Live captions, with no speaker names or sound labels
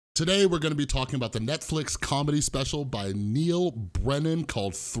Today we're going to be talking about the Netflix comedy special by Neal Brennan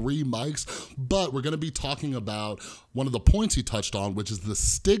called 3 Mics, but we're going to be talking about one of the points he touched on, which is the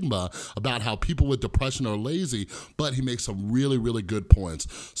stigma about how people with depression are lazy, but he makes some really, really good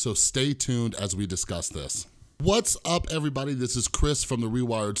points. So stay tuned as we discuss this. What's up, everybody? This is Chris from The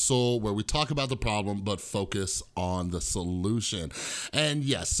Rewired Soul, where we talk about the problem but focus on the solution. And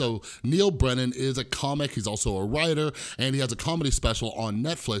yes, so Neal Brennan is a comic, he's also a writer, and he has a comedy special on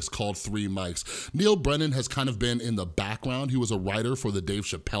Netflix called 3 Mics. Neal Brennan has kind of been in the background. He was a writer for the Dave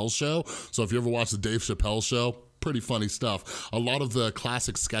Chappelle Show. So if you ever watch the Dave Chappelle Show, pretty funny stuff. A lot of the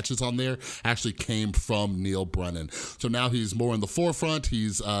classic sketches on there actually came from Neal Brennan. So now he's more in the forefront,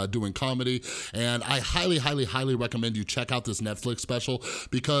 he's doing comedy, and I highly, highly, highly recommend you check out this Netflix special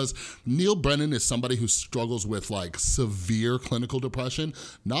because Neal Brennan is somebody who struggles with like severe clinical depression,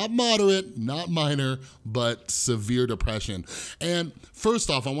 not moderate, not minor, but severe depression. And first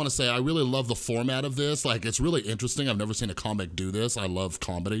off, I wanna say I really love the format of this. Like, it's really interesting. I've never seen a comic do this. I love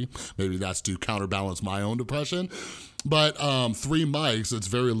comedy. Maybe that's to counterbalance my own depression. But 3 mics, it's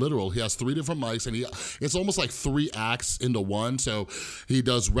very literal. He has 3 different mics, and it's almost like 3 acts into one. So he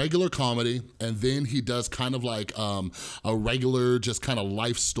does regular comedy, and then he does kind of like a regular just kind of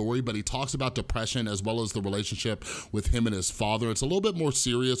life story, but he talks about depression as well as the relationship with him and his father. It's a little bit more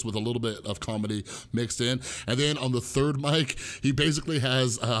serious with a little bit of comedy mixed in. And then on the 3rd mic, he basically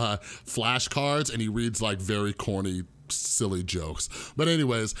has flashcards, and he reads like very corny, silly jokes. But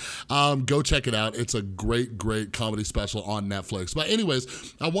anyways, go check it out. It's a great, great comedy special on Netflix. But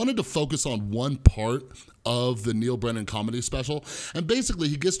anyways, I wanted to focus on one part of the Neal Brennan comedy special. And basically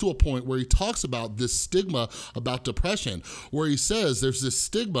he gets to a point where he talks about this stigma about depression, where he says there's this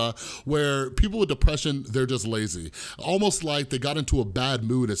stigma where people with depression, they're just lazy. Almost like they got into a bad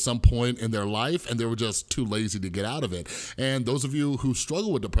mood at some point in their life and they were just too lazy to get out of it. And those of you who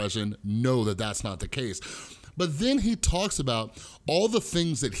struggle with depression know that that's not the case. But then he talks about all the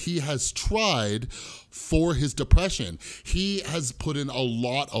things that he has tried for his depression. He has put in a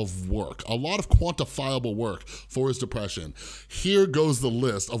lot of work, a lot of quantifiable work for his depression. Here goes the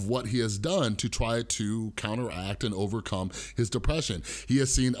list of what he has done to try to counteract and overcome his depression. He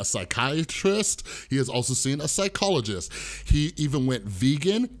has seen a psychiatrist. He has also seen a psychologist. He even went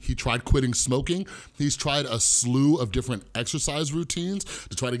vegan. He tried quitting smoking. He's tried a slew of different exercise routines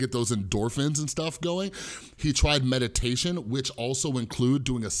to try to get those endorphins and stuff going. He tried meditation, which also include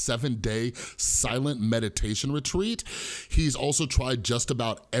doing a 7-day silent meditation retreat. He's also tried just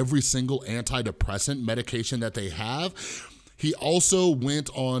about every single antidepressant medication that they have. He also went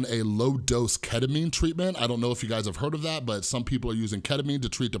on a low-dose ketamine treatment. I don't know if you guys have heard of that, but some people are using ketamine to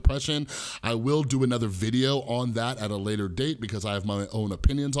treat depression. I will do another video on that at a later date because I have my own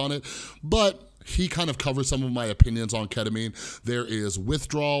opinions on it. But he kind of covers some of my opinions on ketamine. There is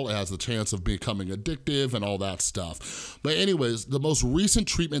withdrawal, it has the chance of becoming addictive and all that stuff. But anyways, the most recent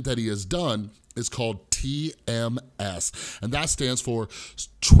treatment that he has done is called TMS, and that stands for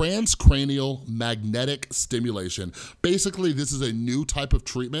transcranial magnetic stimulation. Basically, this is a new type of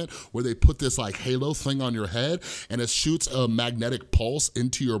treatment where they put this like halo thing on your head and it shoots a magnetic pulse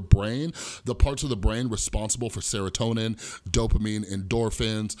into your brain, the parts of the brain responsible for serotonin, dopamine,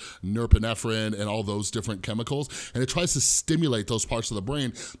 endorphins, norepinephrine, and all those different chemicals. And it tries to stimulate those parts of the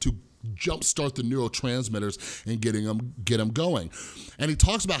brain to jumpstart the neurotransmitters and get them going. And he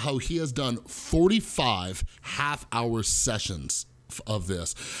talks about how he has done 45 half-hour sessions of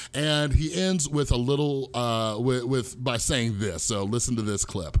this. And he ends with a little, by saying this. So listen to this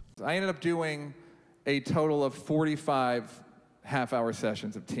clip. I ended up doing a total of 45 half-hour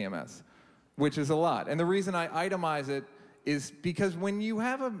sessions of TMS, which is a lot. And the reason I itemize it is because when you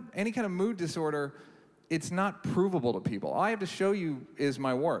have any kind of mood disorder, it's not provable to people. All I have to show you is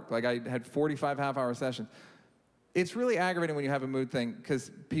my work. Like, I had 45 half-hour sessions. It's really aggravating when you have a mood thing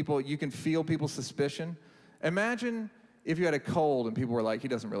because you can feel people's suspicion. Imagine if you had a cold and people were like, he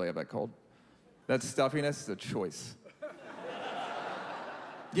doesn't really have that cold. That stuffiness is a choice.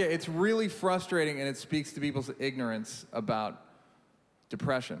 Yeah, it's really frustrating, and it speaks to people's ignorance about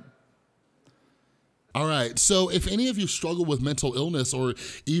depression. All right, so if any of you struggle with mental illness or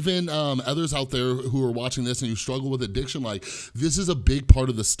even others out there who are watching this and you struggle with addiction, like, this is a big part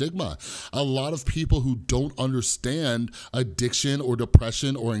of the stigma. A lot of people who don't understand addiction or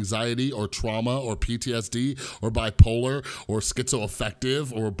depression or anxiety or trauma or PTSD or bipolar or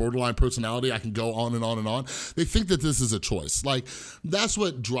schizoaffective or borderline personality, I can go on and on and on. They think that this is a choice. Like, that's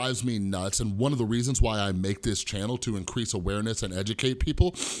what drives me nuts, and one of the reasons why I make this channel, to increase awareness and educate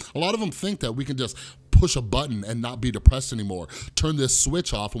people. A lot of them think that we can just push a button and not be depressed anymore. Turn this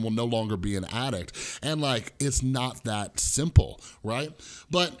switch off and we'll no longer be an addict. And like, it's not that simple, right?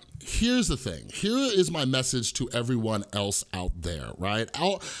 But here's the thing. Here is my message to everyone else out there, right?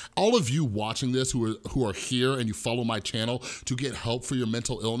 All of you watching this who are here and you follow my channel to get help for your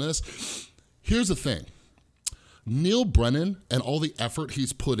mental illness, here's the thing. Neal Brennan and all the effort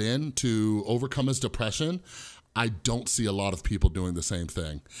he's put in to overcome his depression, I don't see a lot of people doing the same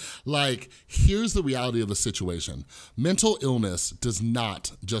thing. Like, here's the reality of the situation. Mental illness does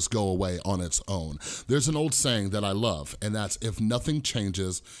not just go away on its own. There's an old saying that I love, and that's, if nothing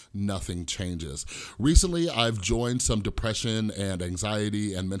changes, nothing changes. Recently, I've joined some depression and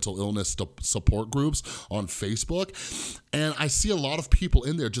anxiety and mental illness support groups on Facebook, and I see a lot of people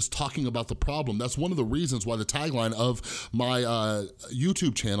in there just talking about the problem. That's one of the reasons why the tagline of my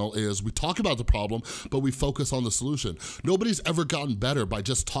YouTube channel is, we talk about the problem, but we focus on the solution. Nobody's ever gotten better by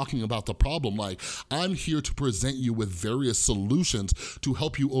just talking about the problem. Like, I'm here to present you with various solutions to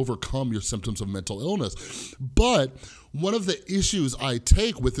help you overcome your symptoms of mental illness. But one of the issues I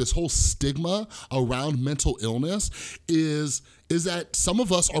take with this whole stigma around mental illness is that some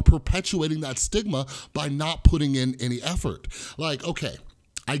of us are perpetuating that stigma by not putting in any effort. Like, okay,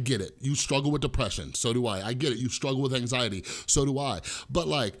 I get it. You struggle with depression. So do I. I get it. You struggle with anxiety. So do I. But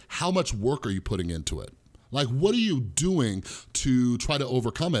like, how much work are you putting into it? Like, what are you doing to try to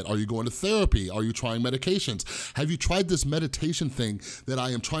overcome it? Are you going to therapy? Are you trying medications? Have you tried this meditation thing that I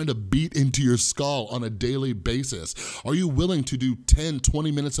am trying to beat into your skull on a daily basis? Are you willing to do 10,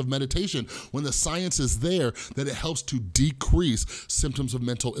 20 minutes of meditation when the science is there that it helps to decrease symptoms of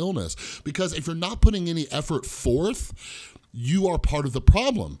mental illness? Because if you're not putting any effort forth, you are part of the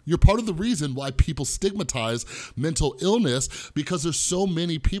problem. You're part of the reason why people stigmatize mental illness, because there's so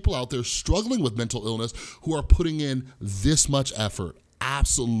many people out there struggling with mental illness who are putting in this much effort.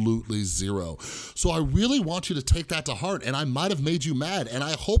 Absolutely zero. So I really want you to take that to heart, and I might have made you mad, and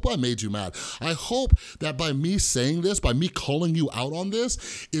I hope I made you mad. I hope that by me saying this, by me calling you out on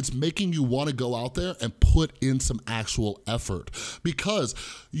this, it's making you want to go out there and put in some actual effort, because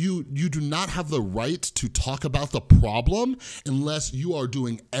you do not have the right to talk about the problem unless you are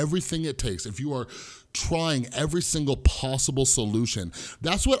doing everything it takes. If you are trying every single possible solution.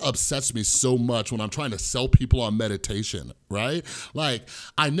 That's what upsets me so much when I'm trying to sell people on meditation, right? Like,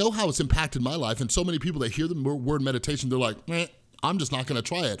 I know how it's impacted my life, and so many people that hear the word meditation, they're like, I'm just not gonna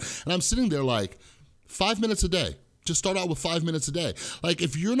try it. And I'm sitting there like, 5 minutes a day. Just start out with 5 minutes a day. Like,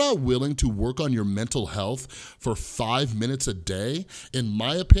 if you're not willing to work on your mental health for 5 minutes a day, in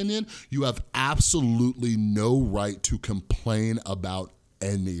my opinion, you have absolutely no right to complain about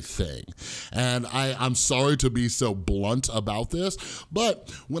anything. And I'm sorry to be so blunt about this,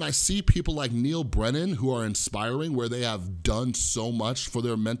 but when I see people like Neal Brennan who are inspiring, where they have done so much for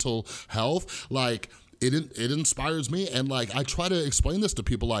their mental health, like, it inspires me. And like, I try to explain this to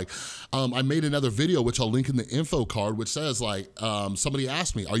people. Like, I made another video, which I'll link in the info card, which says like, somebody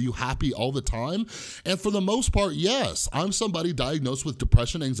asked me, are you happy all the time? And for the most part, yes. I'm somebody diagnosed with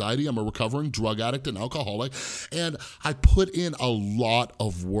depression, anxiety. I'm a recovering drug addict and alcoholic. And I put in a lot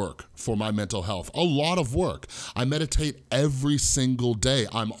of work for my mental health, a lot of work. I meditate every single day.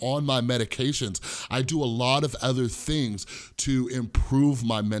 I'm on my medications. I do a lot of other things to improve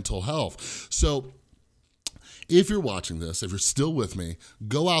my mental health. So if you're watching this, if you're still with me,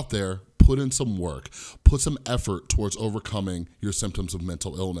 go out there, put in some work, put some effort towards overcoming your symptoms of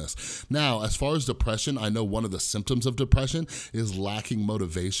mental illness. Now, as far as depression, I know one of the symptoms of depression is lacking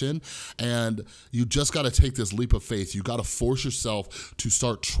motivation, and you just gotta take this leap of faith. You gotta force yourself to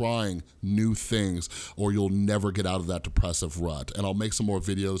start trying new things, or you'll never get out of that depressive rut. And I'll make some more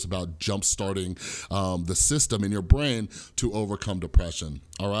videos about jump-starting the system in your brain to overcome depression,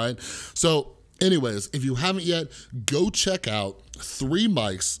 all right? So, anyways, if you haven't yet, go check out 3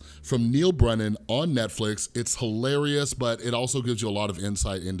 Mics from Neal Brennan on Netflix. It's hilarious, but it also gives you a lot of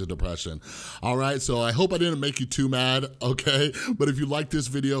insight into depression. All right, so I hope I didn't make you too mad, okay? But if you like this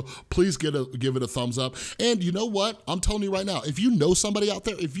video, please give it a thumbs up. And you know what? I'm telling you right now, if you know somebody out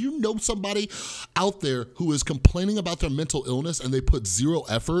there, who is complaining about their mental illness and they put zero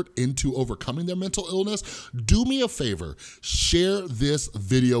effort into overcoming their mental illness, do me a favor, share this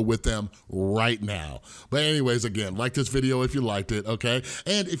video with them right now. But anyways, again, like this video if you liked it, okay?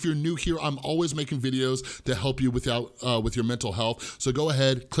 And if you're new here, I'm always making videos to help you with your mental health. So go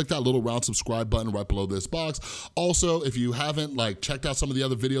ahead, click that little round subscribe button right below this box. Also, if you haven't checked out some of the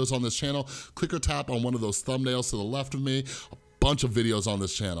other videos on this channel, click or tap on one of those thumbnails to the left of me. A bunch of videos on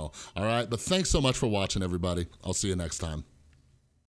this channel, all right? But thanks so much for watching, everybody. I'll see you next time.